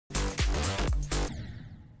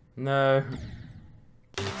No.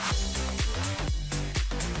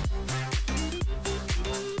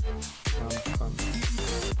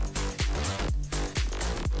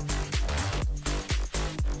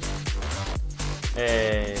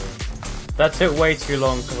 Hey. That took way too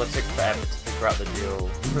long because I took forever to figure out the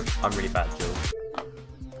duel. I'm really bad at duel.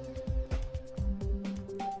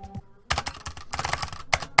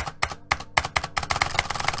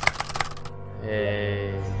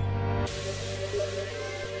 Hey.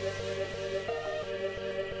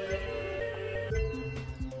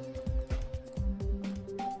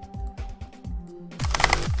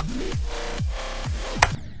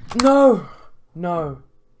 No! No.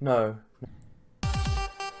 No.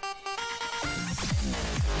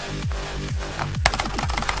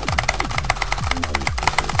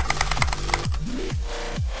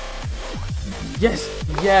 Yes!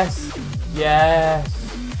 Yes! Yes!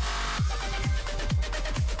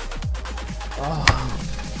 Oh,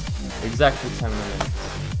 exactly 10 minutes.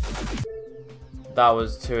 That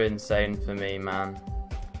was too insane for me, man.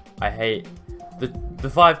 I hate the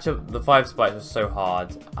five spikes was so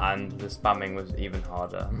hard, and the spamming was even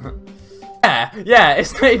harder. yeah,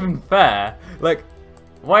 it's not even fair. Like,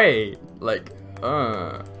 wait, like,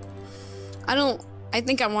 I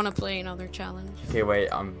think I want to play another challenge. Okay, wait,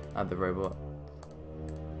 I'm at the robot.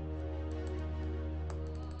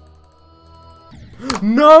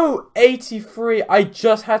 No! 83! I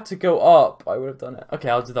just had to go up. I would have done it. Okay,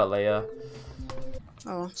 I'll do that later.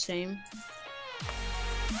 Oh, same.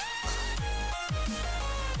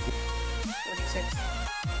 46.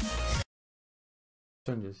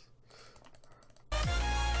 Changes.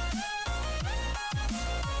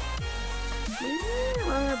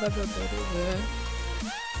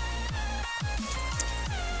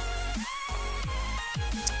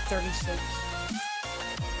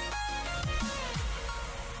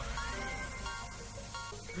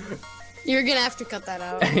 You're gonna have to cut that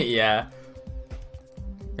out. Yeah.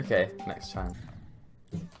 Okay, next time.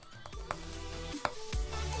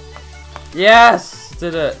 Yes!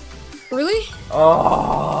 Did it. Really?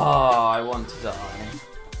 Oh, I want to die.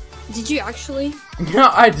 Did you actually? No,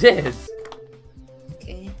 I did.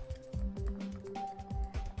 Okay.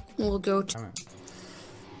 We'll go to...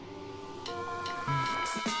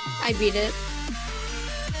 I beat it.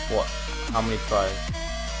 What? How many tries?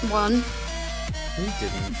 1. You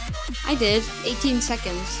didn't. I did. 18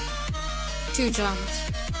 seconds. 2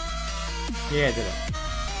 times. Yeah, I did it.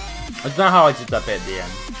 I don't know how I did that bit at the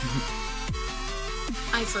end.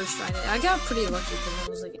 I first tried it. I got pretty lucky because I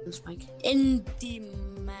was like in spike. In the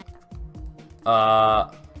map.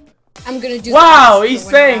 I'm gonna do. Wow, he's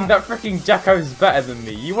saying that freaking JACKO's better than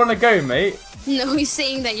me. You wanna go, mate? No, he's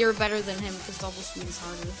saying that you're better than him because double speed is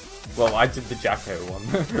harder. Well, I did the JACKO one.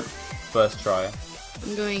 First try.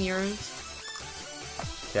 I'm doing yours.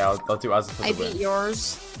 Yeah, I'll do AzaFTW. I beat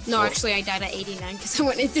yours. No, what? Actually, I died at 89 because I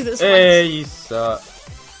went into this Hey, you suck.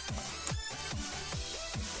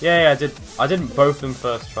 Yeah, I did both of them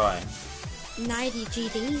first try. 90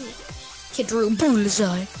 GD. Kid Drew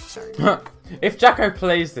bullseye. Sorry. If JACKO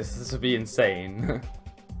plays this would be insane.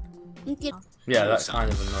 Yeah, that kind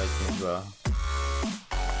of annoys me as well.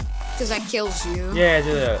 Because that kills you. Yeah, I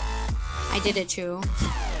did it. I did it too.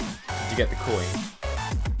 Did you get the coin?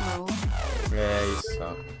 No. Yeah, you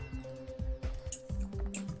suck.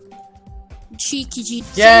 Cheeky G.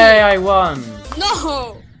 Yay, I won!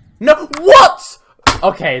 No! No, what?!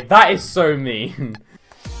 Okay, that is so mean.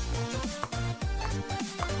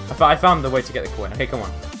 I found the way to get the coin. Okay, come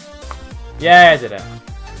on. Yeah, I did it.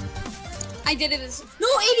 I did it as... No,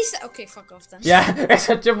 87. Okay, fuck off then. Yeah, it's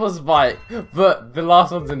a triple spike, but the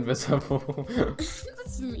last one's invisible.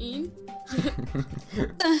 That's mean.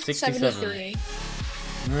 67. 73.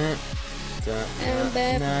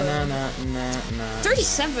 37? I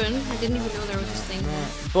didn't even know there was this thing.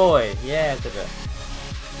 Boy, yeah, I did it.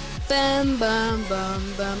 Bam, bam,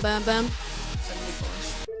 bam, bam, bam, bam.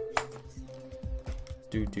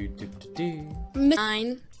 74.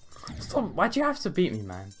 9. Stop, why'd you have to beat me,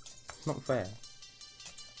 man? It's not fair.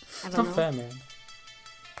 It's not fair, man.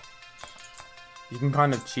 You can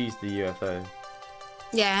kind of cheese the UFO.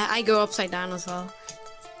 Yeah, I go upside down as well.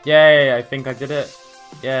 Yay, I think I did it.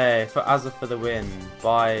 Yay, for Aza for the win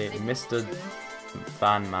by Mr.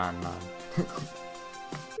 Van Man.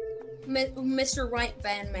 Mr. Right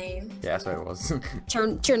Van Main. Yeah, that's what it was.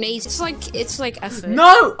 Turnase. It's like effort.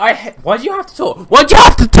 No! Why'd you have to talk? Why'd you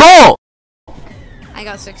have to talk? I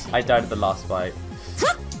got 60. I died at the last fight.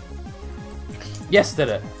 Yes, did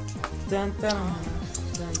it. Dun, dun,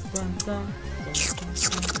 dun, dun, dun,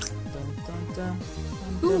 dun, dun.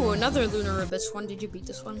 Ooh, another Lunar Abyss one. Did you beat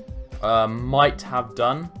this one? Might have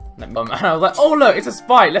done. And I was like, oh look, it's a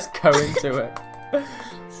spike. Let's go into it.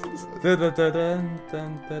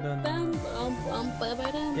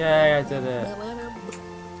 Yeah, I did it.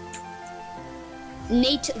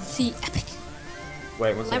 Nate the Epic.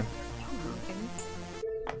 Wait, what's that?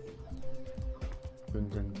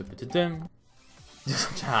 Just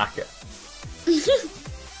such a hacker.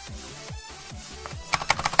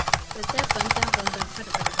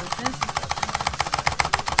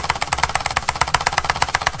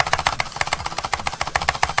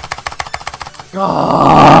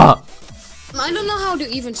 Ah! I don't know how to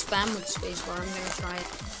even spam with spacebar. I'm gonna try it.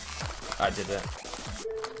 I did it.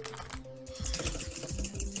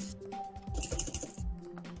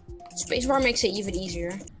 Spacebar makes it even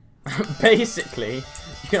easier. Basically,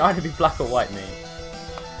 you can either be black or white, mate.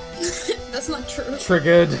 That's not true.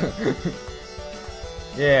 Triggered.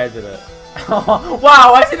 Yeah, I did it. Oh,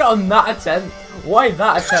 wow, I did it on that attempt. Why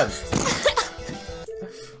that attempt?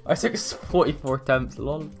 I took 44 attempts.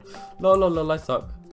 Lol. Lol, lol, lol, I suck.